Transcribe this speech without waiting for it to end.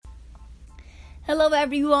Hello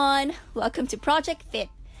everyone! Welcome to Project Fit.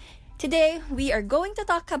 Today we are going to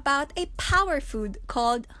talk about a power food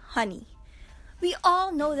called honey. We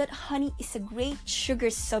all know that honey is a great sugar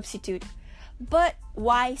substitute, but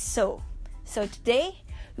why so? So today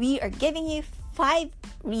we are giving you 5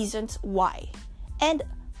 reasons why. And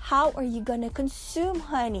how are you gonna consume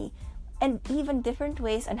honey? And even different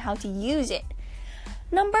ways on how to use it.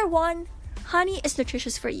 Number 1, honey is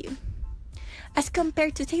nutritious for you. As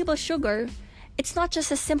compared to table sugar, it's not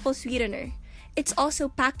just a simple sweetener. It's also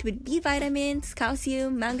packed with B vitamins,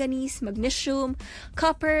 calcium, manganese, magnesium,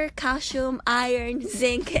 copper, calcium, iron,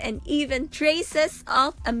 zinc, and even traces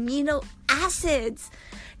of amino acids.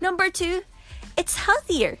 Number 2, it's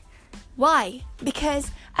healthier. Why?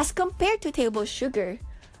 Because as compared to table sugar,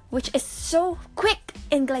 which is so quick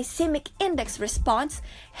in glycemic index response,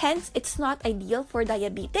 hence it's not ideal for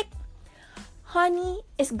diabetic, honey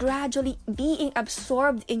is gradually being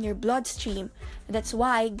absorbed in your bloodstream. That's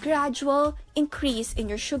why gradual increase in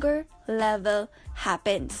your sugar level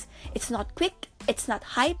happens. It's not quick, it's not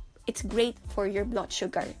hype, it's great for your blood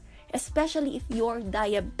sugar, especially if you're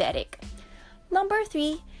diabetic. Number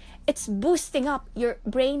 3, it's boosting up your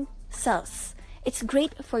brain cells. It's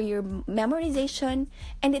great for your memorization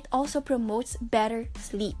and it also promotes better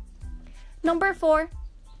sleep. Number 4,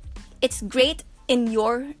 it's great in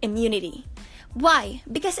your immunity. Why?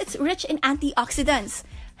 Because it's rich in antioxidants.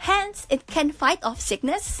 Hence, it can fight off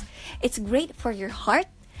sickness. It's great for your heart.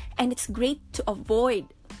 And it's great to avoid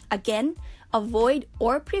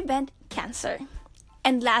or prevent cancer.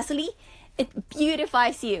 And lastly, it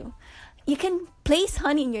beautifies you. You can place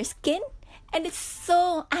honey in your skin and it's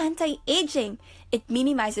so anti-aging. It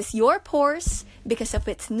minimizes your pores because of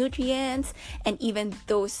its nutrients and even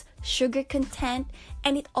those sugar content,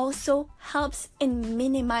 and it also helps in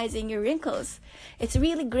minimizing your wrinkles. It's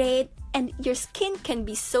really great, and your skin can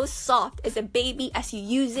be so soft as a baby as you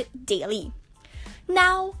use it daily.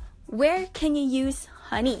 Now, where can you use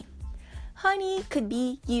honey? Honey could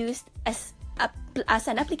be used as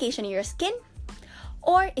an application in your skin,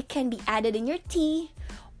 or it can be added in your tea,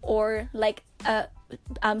 or like a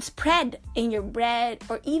spread in your bread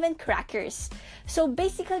or even crackers. So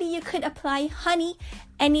basically you could apply honey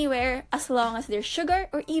anywhere as long as there's sugar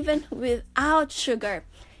or even without sugar.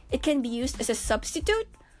 It can be used as a substitute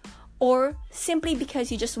or simply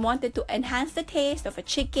because you just wanted to enhance the taste of a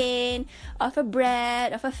chicken, of a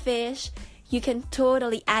bread, of a fish. You can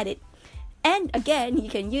totally add it. And again, you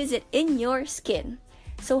can use it in your skin.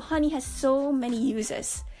 So honey has so many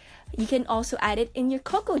uses. You can also add it in your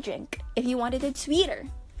cocoa drink if you wanted it sweeter.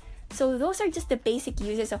 So those are just the basic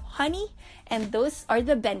uses of honey, and those are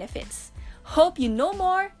the benefits. Hope you know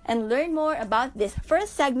more and learn more about this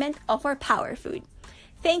first segment of our Power Food.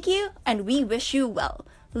 Thank you, and we wish you well.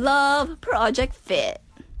 Love, Project Fit.